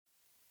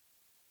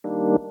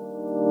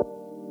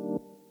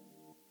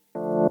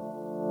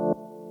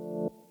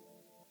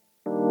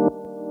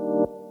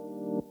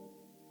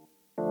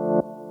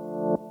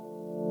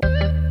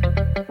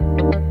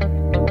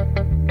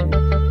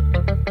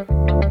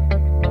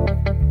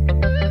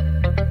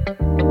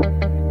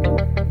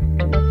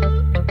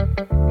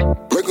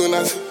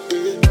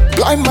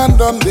Blind man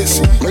done they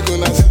see, make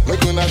una see,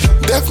 make una see.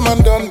 Deaf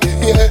man done they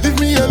hear, leave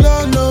me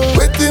alone, no.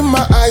 Waiting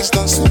my eyes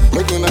don't see,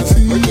 make una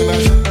see, make una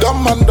see.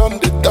 Dumb man done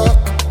they talk,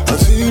 I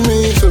see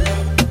me so.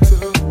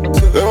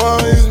 They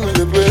want use me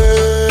to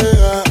play,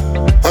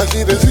 I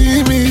see they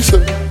see me so.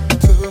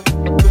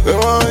 They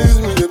want use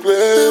me to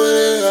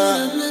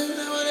play.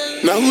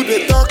 Now who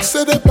they talk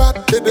say they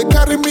bad, they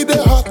carry me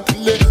they hot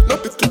delay. No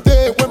be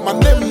today when my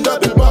name done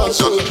the boss.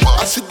 So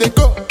I see they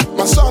go,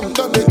 my son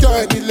done they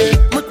join delay.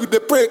 Make we they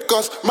pray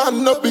cause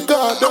man no be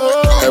God.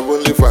 Oh.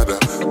 Heavenly Father,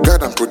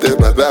 God and protect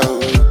brother.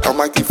 Oh.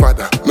 Almighty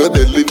Father, no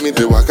they leave me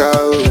they walk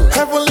out.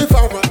 Heavenly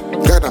Father,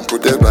 God and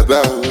protect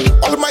brother. Oh.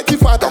 Almighty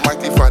Father,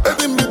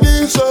 Wetin Be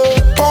Dis.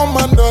 Poor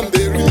man done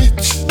they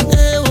rich,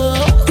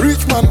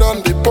 rich man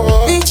done they poor.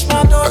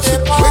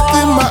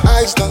 Waiting my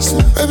eyes don't see,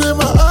 waiting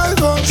my eyes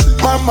don't see.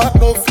 Mama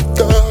no fit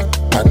talk,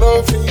 I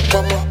know fit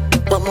mama.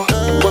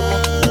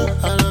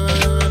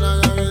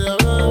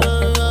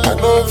 I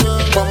know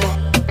fit mama.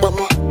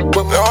 They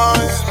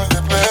want use me to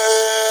play,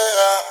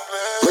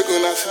 make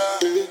una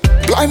see.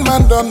 Blind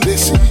man done they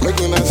see, make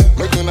una see,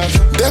 make una see.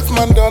 Deaf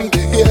man done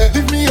they hear,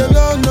 leave me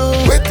alone, no.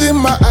 Waiting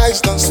my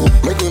eyes don't see,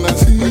 make una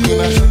see, make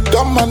una see.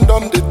 Dumb man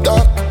done they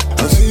talk,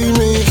 I see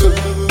me so.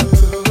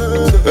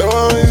 They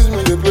want use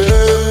me to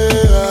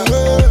play,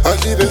 I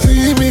see they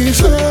see me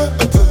so.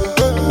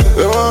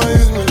 They want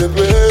use me to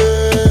play.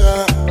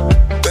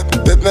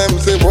 Them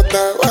say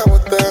water,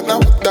 now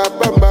water,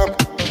 bam bam.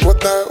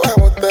 Water,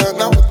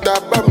 now water,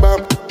 bam bam.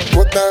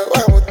 Water,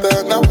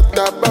 now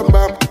water, bam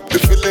bam. The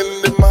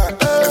feeling the man.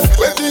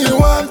 Where do you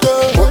want to?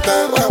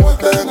 Water, now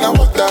water,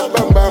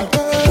 bam bam.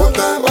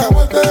 Water, now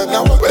water,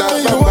 bam bam.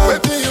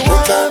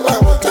 Water,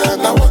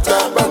 now water,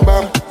 bam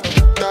bam.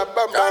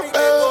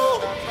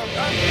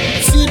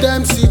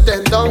 See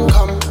them, don't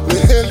come. We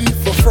hail you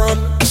for front,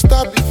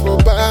 stab you for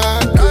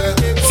back. Yeah.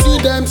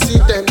 See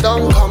them,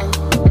 don't come.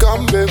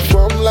 Come they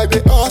from like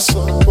they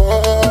awesome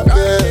boy.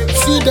 Yeah.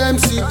 See them,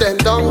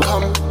 don't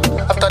come.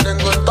 After them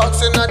go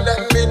talking at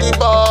them be the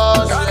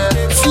boss. Yeah.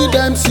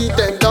 See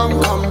them,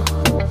 don't come.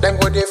 Them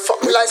go they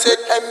fuck like say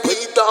them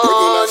be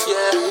done.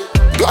 Yeah.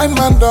 Blind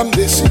man done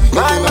they see,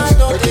 blind man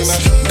done they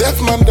see. Deaf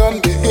man done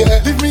they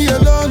hear, leave me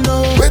alone,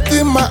 no.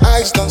 Waiting my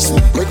eyes don't see,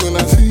 make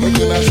una see, make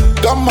una see.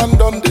 Dumb man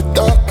done they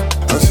talk,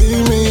 I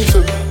see me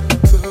so.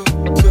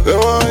 They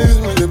want use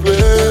me to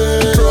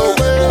play,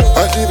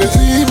 I see they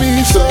see me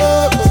so.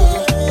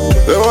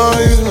 They want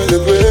use me to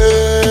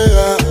play,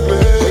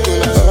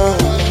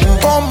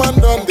 poor man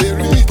done they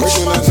rich, rich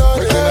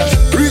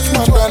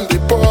man done they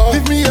poor.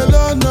 Leave me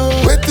alone, no.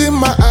 Waiting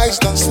my eyes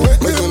don't see, make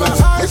una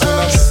see.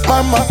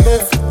 Mama no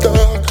fit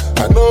talk, I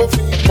know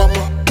fit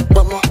mama.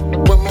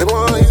 They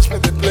want use me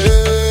to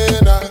play,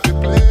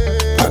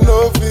 I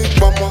know fit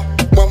mama.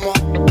 No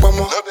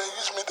they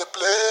use me to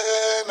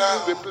play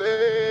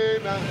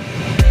now.